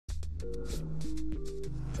Hello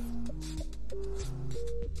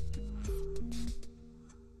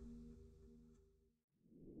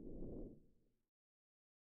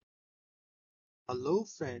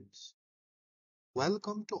friends,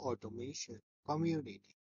 welcome to Automation Community.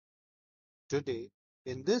 Today,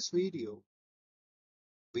 in this video,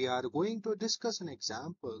 we are going to discuss an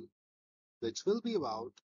example which will be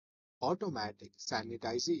about automatic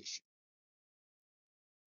sanitization.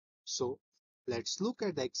 So, let's look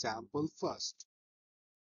at the example first.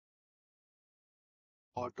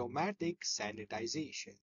 Automatic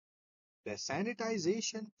sanitization. The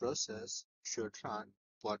sanitization process should run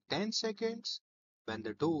for 10 seconds when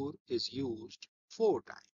the door is used 4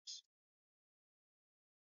 times.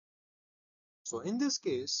 So in this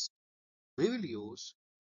case, we will use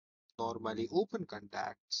normally open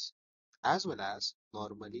contacts as well as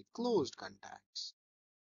normally closed contacts.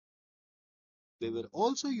 We will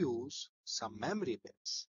also use some memory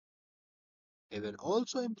bits. We will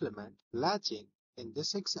also implement latching in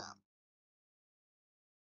this exam.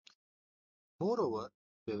 Moreover,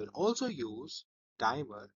 we will also use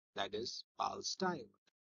timer, that is pulse timer.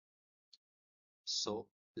 So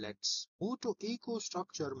let's move to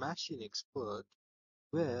EcoStruxure Machine Expert,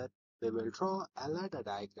 where we will draw a ladder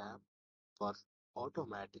diagram for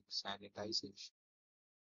automatic sanitization.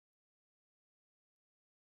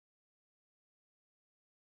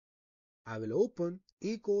 I will open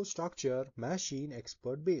EcoStruxure Machine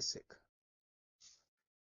Expert Basic.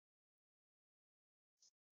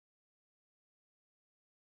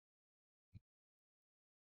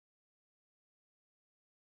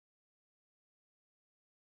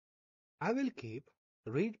 I will keep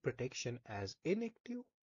read protection as inactive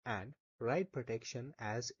and write protection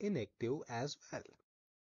as inactive as well.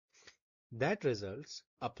 That results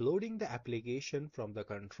uploading the application from the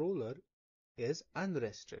controller is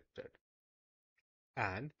unrestricted,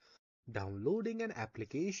 and downloading an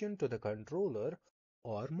application to the controller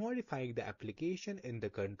or modifying the application in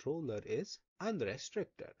the controller is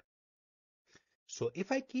unrestricted. So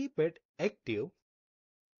if I keep it active,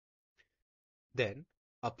 then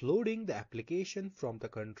uploading the application from the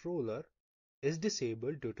controller is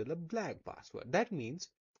disabled due to the blank password. That means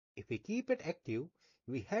if we keep it active,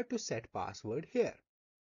 we have to set password here.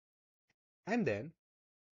 And then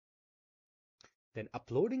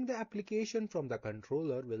uploading the application from the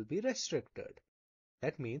controller will be restricted.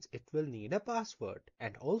 That means it will need a password,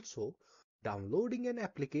 and also downloading an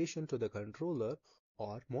application to the controller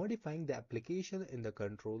or modifying the application in the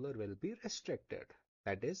controller will be restricted.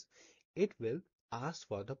 That is, it will ask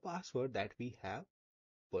for the password that we have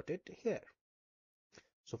put it here.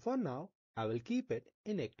 So for now, I will keep it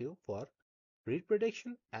inactive for read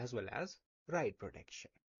protection as well as write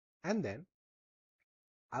protection. And then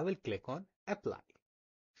I will click on apply.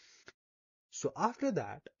 So after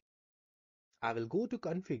that, I will go to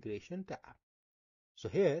configuration tab. So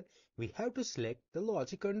here we have to select the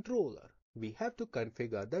logic controller. We have to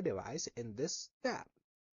configure the device in this tab.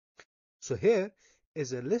 So here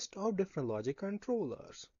is a list of different logic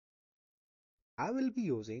controllers. I will be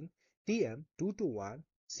using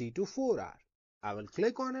TM221C24R. I will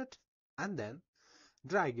click on it and then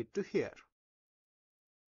drag it to here.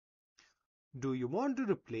 Do you want to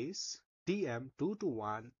replace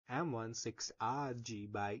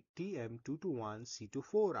TM221M16RG by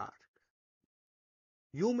TM221C24R?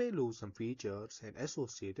 You may lose some features and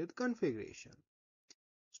associated configuration.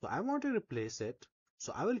 So I want to replace it,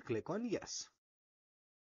 so I will click on yes.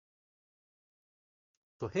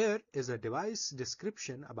 So here is a device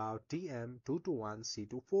description about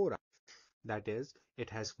TM221C24R. That is,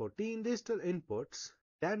 it has 14 digital inputs,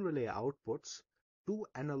 10 relay outputs, 2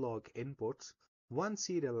 analog inputs, 1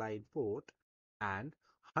 serial line port, and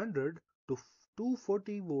 100 to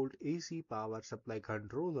 240 volt AC power supply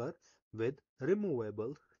controller with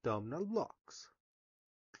removable terminal blocks.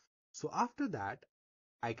 So after that,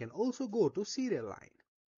 I can also go to serial line,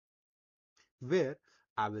 where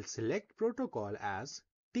I will select protocol as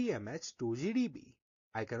TMH2GDB.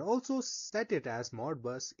 I can also set it as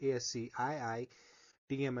Modbus ASC II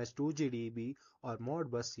TMS2GDB or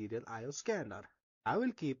Modbus Serial IO Scanner. I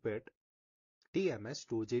will keep it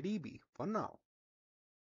TMS2GDB for now.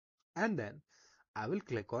 And then I will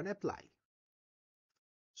click on apply.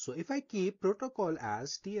 So if I keep protocol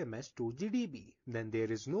as TMS2GDB, then there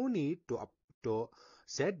is no need to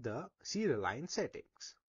set the serial line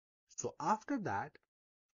settings. So after that,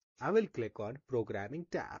 I will click on programming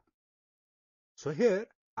tab. So here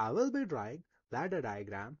I will be drawing ladder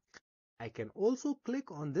diagram. I can also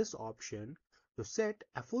click on this option to set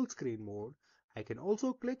a full screen mode. I can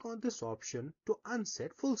also click on this option to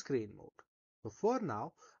unset full screen mode. So for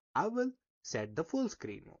now, I will set the full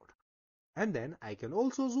screen mode. And then I can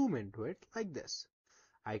also zoom into it like this.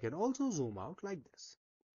 I can also zoom out like this.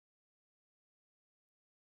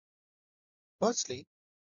 Firstly,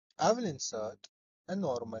 I will insert a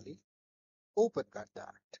normally open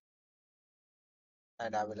contact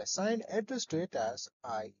and I will assign address to it as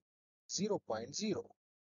I0.0.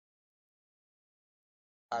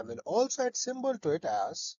 I will also add symbol to it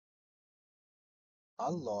as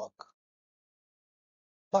unlock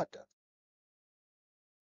button.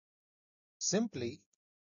 Simply,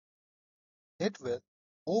 it will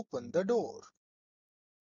open the door.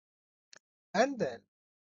 And then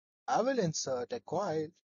I will insert a coil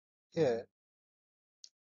here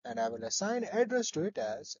and I will assign address to it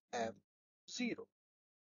as M0.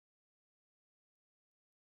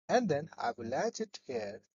 And then I will latch it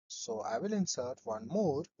here. So I will insert one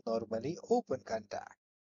more normally open contact.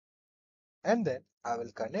 And then I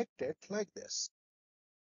will connect it like this.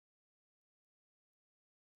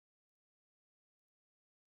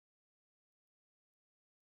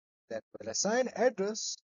 Then we'll assign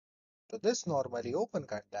address to this normally open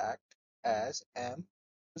contact as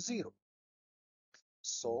M0.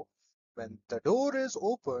 So when the door is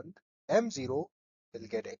opened, M0 will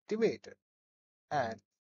get activated. And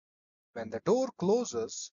when the door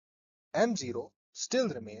closes, M0 still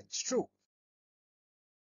remains true.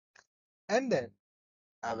 And then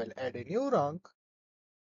I will add a new rung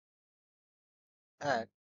and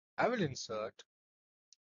I will insert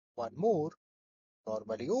one more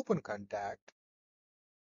normally open contact.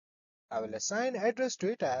 I will assign address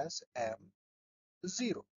to it as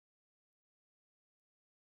M0.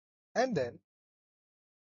 And then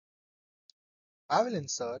I will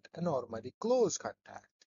insert a normally closed contact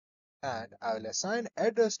and I will assign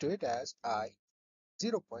address to it as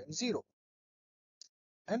I0.0.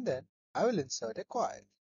 And then I will insert a coil.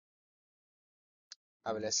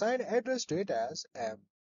 I will assign address to it as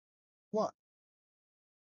M1.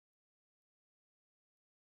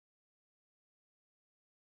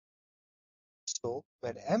 So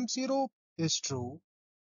when M0 is true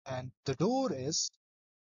and the door is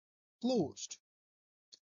closed,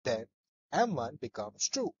 then M1 becomes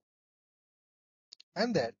true.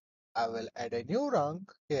 And then I will add a new rung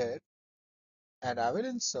here and I will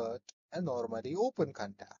insert a normally open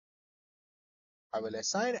contact. I will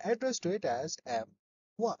assign address to it as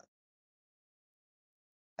M1.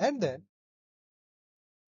 And then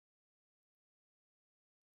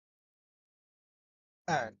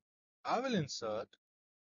I will insert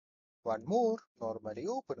one more normally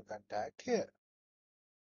open contact here.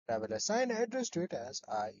 I will assign address to it as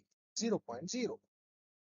I0.0.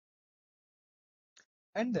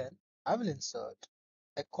 And then I will insert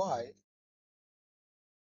a coil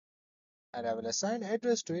and I will assign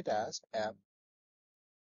address to it as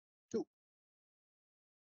M2.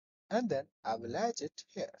 And then I will latch it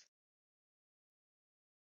here.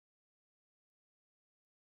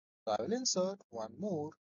 So I will insert one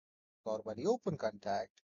more normally open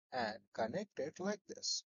contact and connect it like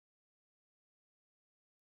this.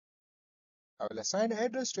 I will assign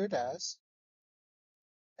address to it as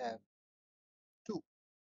M2.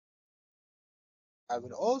 I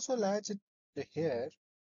will also latch it here,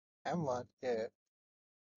 M1 here,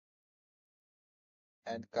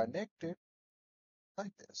 and connect it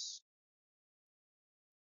like this.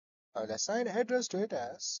 I will assign address to it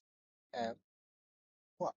as M1.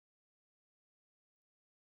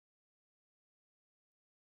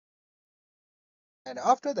 And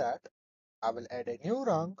after that, I will add a new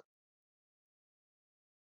rung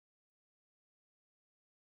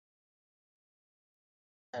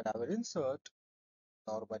and I will insert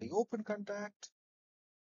normally open contact,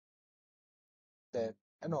 then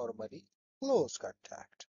a normally closed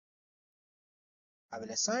contact. I will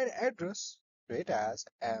assign address to it as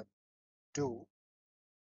M2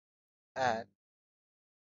 and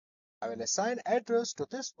I will assign address to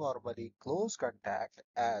this normally closed contact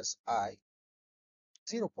as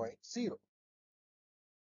I0.0.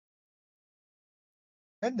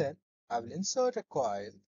 And then I will insert a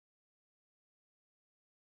coil.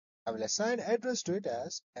 I will assign address to it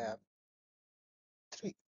as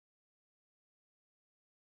M3.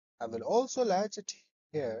 I will also latch it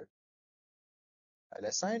here. I'll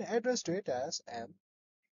assign address to it as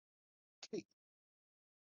M3.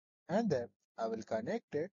 And then I will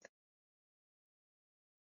connect it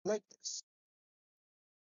like this.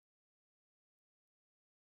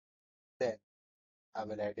 Then I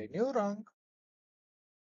will add a new rung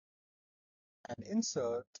and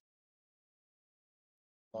insert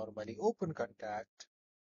normally open contact.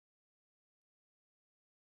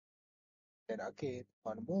 Then again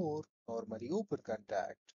one more normally open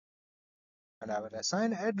contact. and I will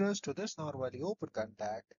assign address to this normally open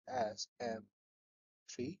contact as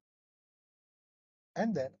M3,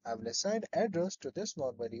 and then I will assign address to this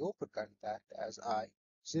normally open contact as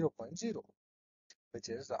I0.0, which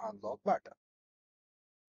is the unlock button.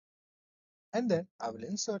 And then I will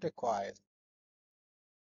insert a coil,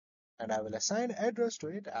 and I will assign address to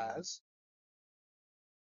it as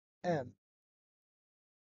M4,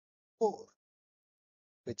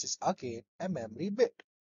 which is again a memory bit.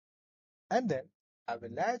 And then I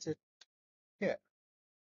will latch it here.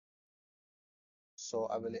 So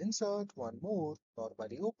I will insert one more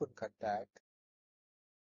normally open contact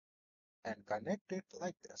and connect it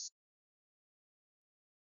like this.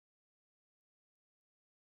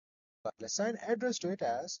 I will assign address to it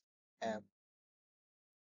as M4.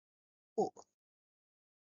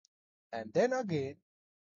 And then again,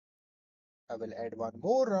 I will add one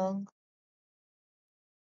more rung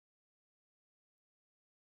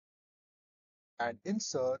and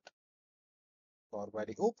insert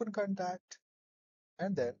normally open contact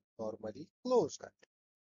and then normally close contact.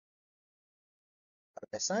 I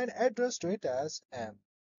will assign address to it as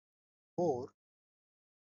M4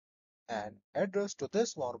 and address to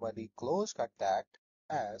this normally close contact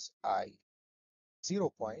as I0.0,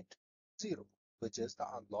 which is the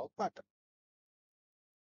unlock button.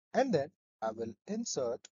 And then I will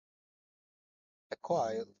insert a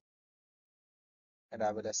coil and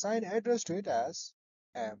I will assign address to it as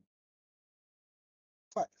M5.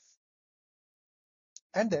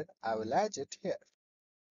 And then I will latch it here.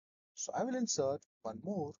 So I will insert one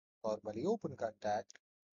more normally open contact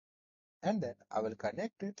and then I will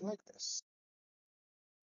connect it like this.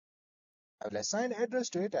 I will assign address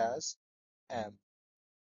to it as M5.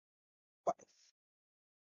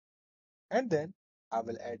 And then I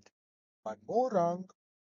will add one more rung,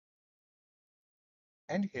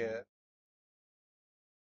 and here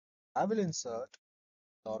I will insert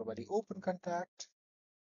normally open contact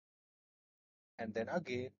and then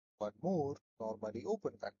again one more normally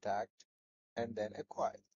open contact and then a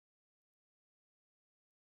coil.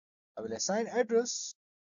 I will assign address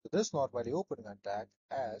to this normally open contact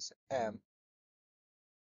as M5.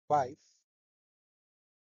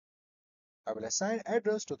 I will assign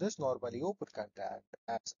address to this normally open contact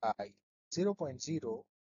as I0.0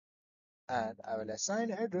 and I will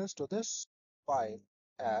assign address to this file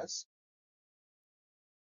as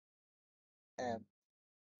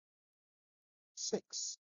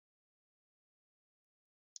M6.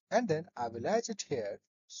 And then I will latch it here.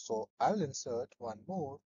 So I will insert one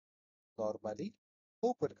more normally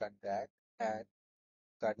open contact and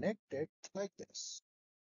connect it like this.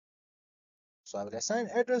 So I will assign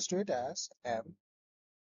address to it as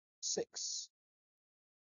M6.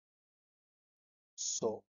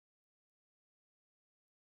 So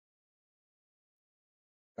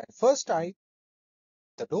when first time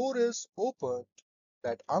the door is opened,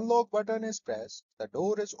 that unlock button is pressed, the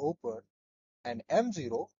door is opened and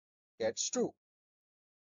M0 gets true.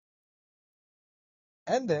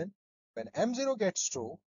 And then when M0 gets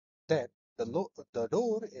true, then the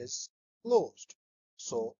door is closed.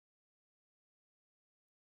 So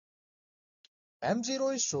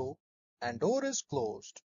M0 is true and door is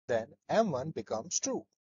closed, then M1 becomes true.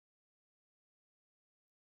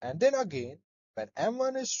 And then again, when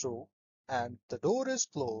M1 is true and the door is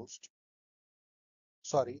closed,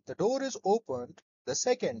 the door is opened the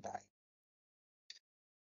second time,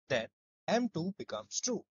 then M2 becomes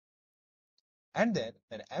true. And then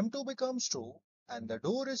when M2 becomes true and the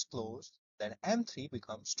door is closed, then M3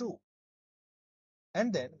 becomes true.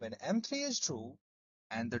 And then when M3 is true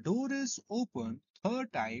and the door is open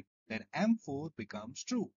third time, then M4 becomes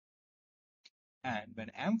true. And when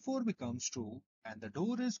M4 becomes true and the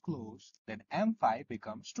door is closed, then M5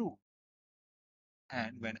 becomes true.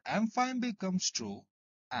 And when M5 becomes true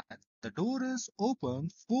and the door is open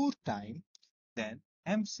fourth time, then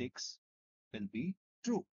M6 will be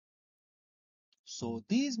true. So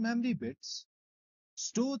these memory bits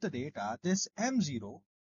store the data. This M0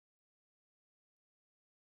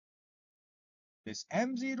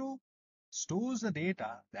 stores the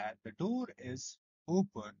data that the door is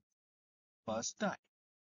open first time.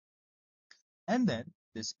 And then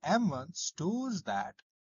this M1 stores that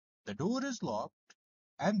the door is locked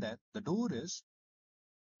and then the door is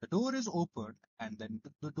opened and then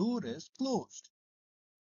the door is closed.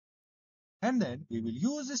 And then we will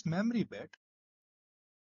use this memory bit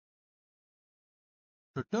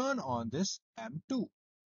to turn on this M2.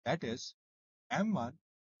 That is, M1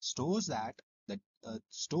 stores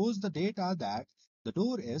stores the data that the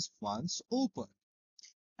door is once open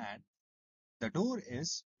and the door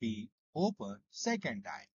is being opened second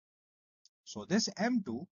time. So this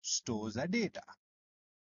M2 stores the data.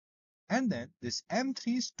 And then this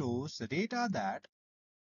M3 stores the data that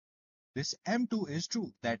this M2 is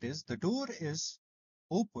true. That is, the door is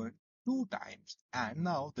open 2 times and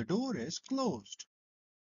now the door is closed.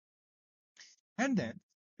 And then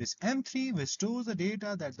this M3 will store the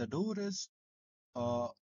data that the door is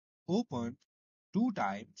opened 2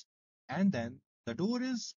 times and then the door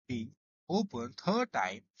is being opened 3rd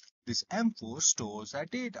time. This M4 stores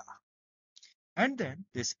that data. And then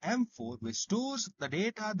this M4 which stores the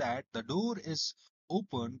data that the door is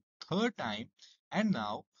opened 3rd time and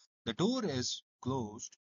now the door is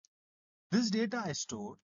closed. This data is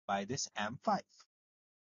stored by this M5.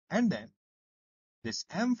 And then this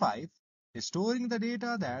M5 is storing the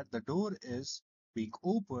data that the door is being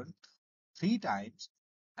opened 3 times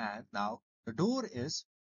and now the door is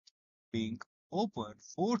being opened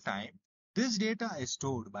 4 times. This data is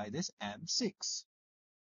stored by this M6.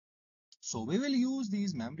 So we will use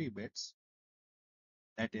these memory bits,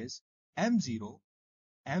 that is M0,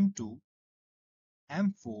 M2,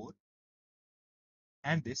 M4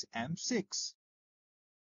 and this M6.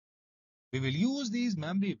 We will use these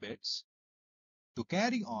memory bits to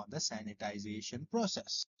carry on the sanitization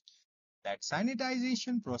process. That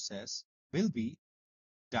sanitization process will be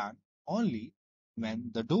done only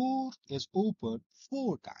when the door is opened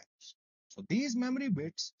 4 times. So these memory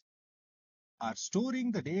bits are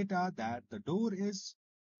storing the data that the door is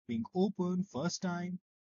being opened 1st time,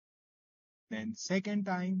 then 2nd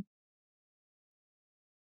time,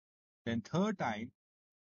 then 3rd time,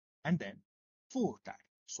 and then 4th time.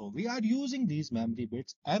 So we are using these memory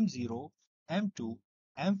bits M0, M2,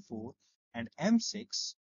 M4, and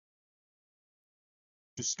M6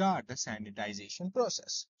 to start the sanitization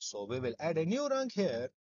process. So we will add a new rung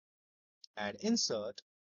here and insert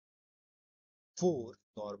 4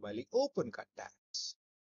 normally open contacts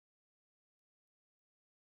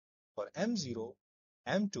for M0,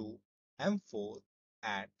 M2, M4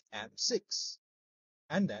 and M6,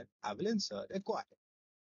 and then I will insert a coil.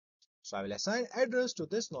 So I will assign address to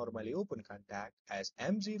this normally open contact as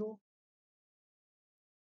M0,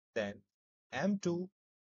 then M2,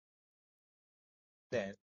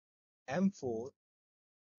 then M4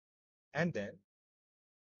 and then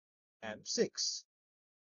M6.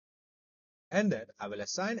 And then I will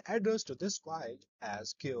assign address to this coil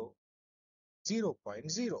as Q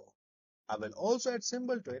 0.0. I will also add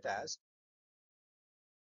symbol to it as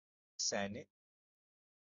sanitizer.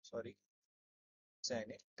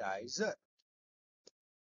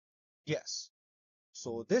 Yes.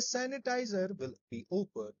 So this sanitizer will be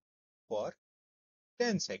open for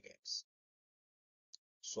 10 seconds.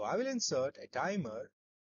 So I will insert a timer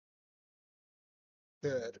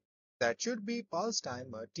here that should be pulse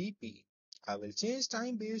timer TP. I will change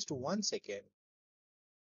time base to 1 second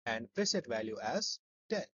and preset value as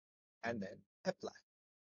 10 and then apply.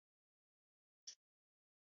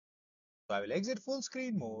 So I will exit full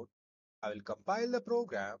screen mode. I will compile the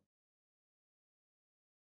program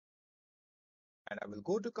and I will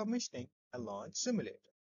go to commissioning and launch simulator.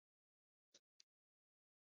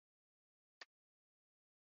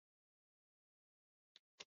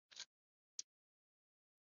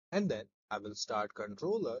 And then I will start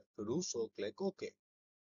controller. To do so, click OK.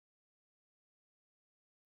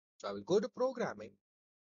 So I will go to programming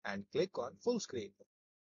and click on full screen.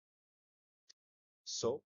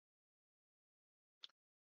 So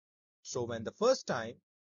when the first time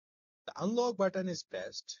the unlock button is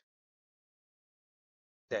pressed,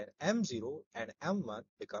 then M0 and M1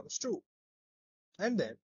 becomes true. And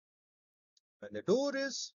then when the door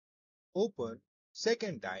is opened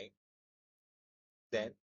 2nd time,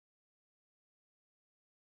 then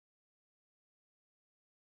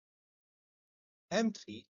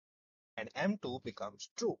M3 and M2 becomes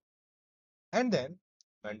true. And then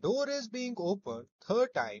when door is being opened 3rd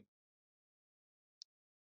time,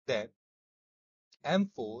 then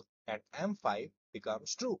M4 and M5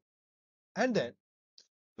 becomes true. And then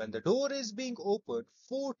when the door is being opened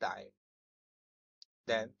 4 times,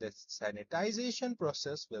 then the sanitization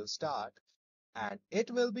process will start and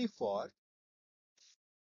it will be for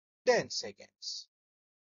 10 seconds.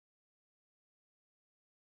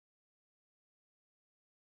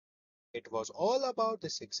 It was all about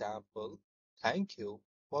this example. Thank you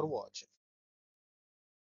for watching.